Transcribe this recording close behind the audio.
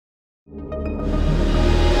A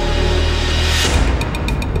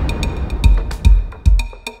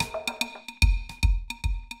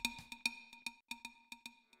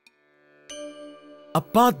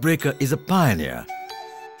pathbreaker is a pioneer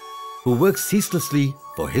who works ceaselessly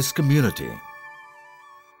for his community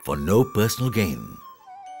for no personal gain,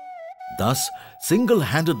 thus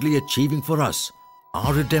single-handedly achieving for us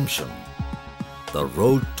our redemption, the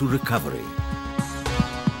road to recovery.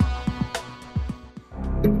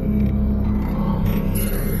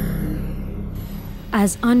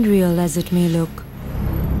 As unreal as it may look,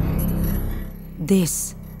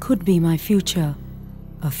 this could be my future,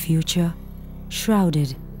 a future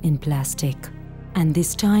shrouded in plastic. And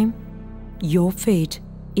this time, your fate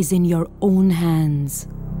is in your own hands.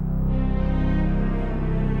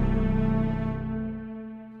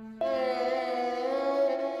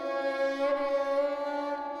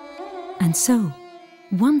 And so,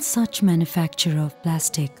 one such manufacturer of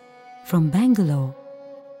plastic from Bangalore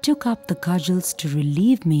took up the cudgels to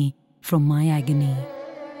relieve me from my agony.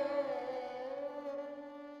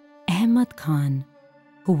 Ahmad Khan,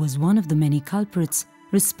 who was one of the many culprits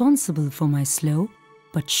responsible for my slow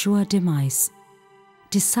but sure demise,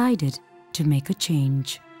 decided to make a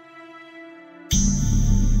change.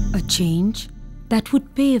 A change that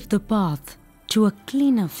would pave the path to a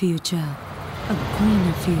cleaner future, a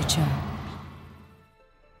greener future.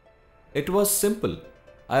 It was simple.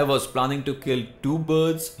 I was planning to kill 2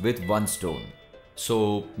 birds with 1 stone.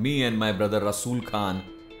 So me and my brother Rasool Khan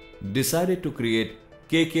decided to create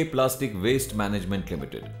KK Plastic Waste Management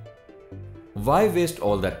Limited. Why waste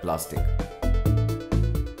all that plastic?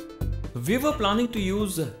 We were planning to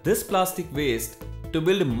use this plastic waste to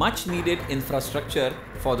build much needed infrastructure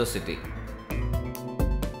for the city.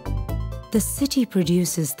 The city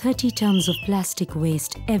produces 30 tons of plastic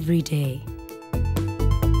waste every day.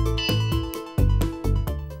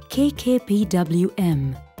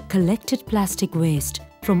 KKPWM collected plastic waste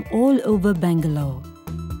from all over Bangalore.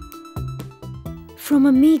 From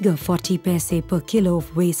a meager 40 paise per kilo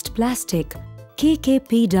of waste plastic,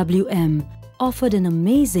 KKPWM offered an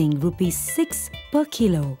amazing ₹6 per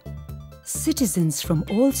kilo. Citizens from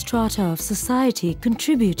all strata of society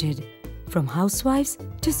contributed, from housewives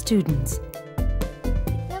to students,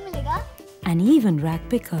 and even rag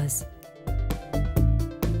pickers.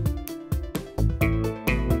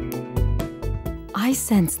 I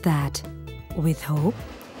sensed that, with hope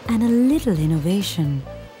and a little innovation,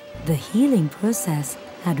 the healing process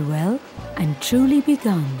had well and truly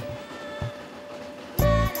begun.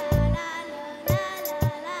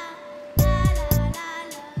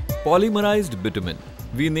 Polymerized bitumen.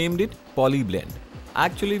 We named it Polyblend.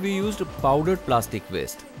 Actually, we used powdered plastic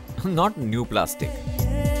waste, not new plastic.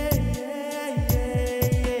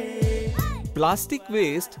 Plastic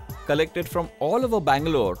waste collected from all over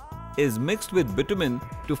Bangalore is mixed with bitumen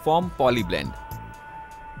to form Polyblend.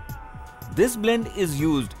 This blend is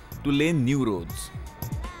used to lay new roads.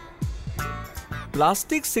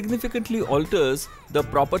 Plastic significantly alters the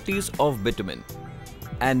properties of bitumen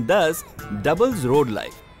and thus doubles road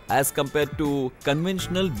life as compared to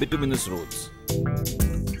conventional bituminous roads.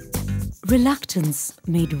 Reluctance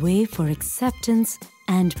made way for acceptance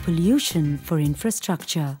and pollution for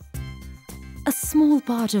infrastructure. A small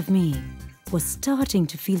part of me was starting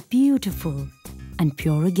to feel beautiful and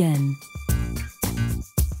pure again.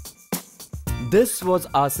 This was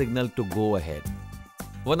our signal to go ahead.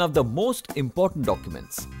 One of the most important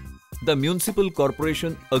documents, the municipal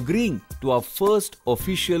corporation agreeing to our first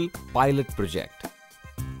official pilot project.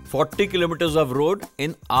 40 kilometers of road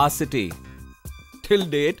in our city. Till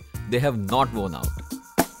date, they have not worn out.